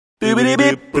Alright,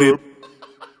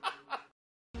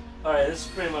 this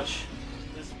is pretty much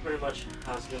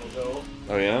how it's gonna go.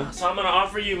 Oh yeah? So I'm gonna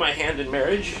offer you my hand in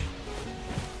marriage.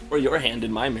 Or your hand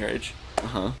in my marriage.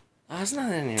 Uh-huh. That's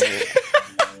not in here.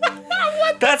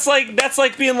 That's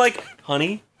like being like,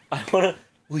 honey,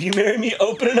 will you marry me?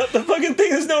 Opening up the fucking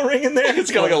thing, there's no ring in there. It's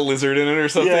got like a lizard in it or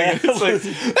something. Yeah. It's like,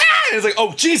 ah! It's like,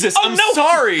 oh Jesus, I'm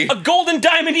sorry. A golden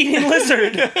diamond eating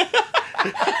lizard.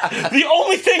 The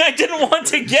only thing I didn't want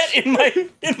to get in my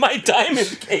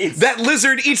diamond case. That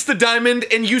lizard eats the diamond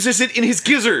and uses it in his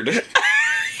gizzard.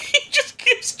 He just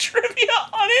gives trivia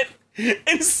on it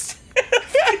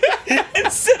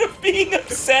instead of being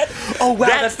upset. Oh wow,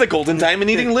 that's the golden diamond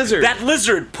eating lizard. That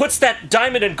lizard puts that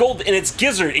diamond and gold in its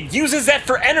gizzard. It uses that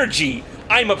for energy.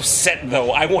 I'm upset though.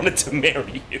 I wanted to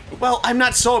marry you. Well, I'm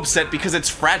not so upset because it's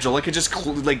fragile. I could just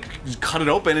like cut it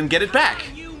open and get it back.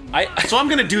 So I'm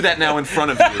gonna do that now in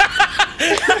front of you.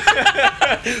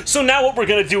 So now what we're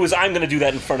gonna do is I'm gonna do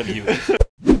that in front of you.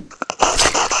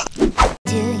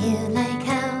 Do you like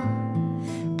how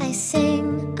I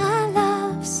sing a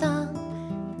love song?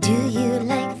 Do you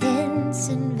like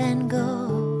Vincent van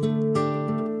Gogh?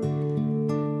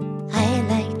 I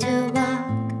like to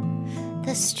walk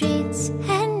the streets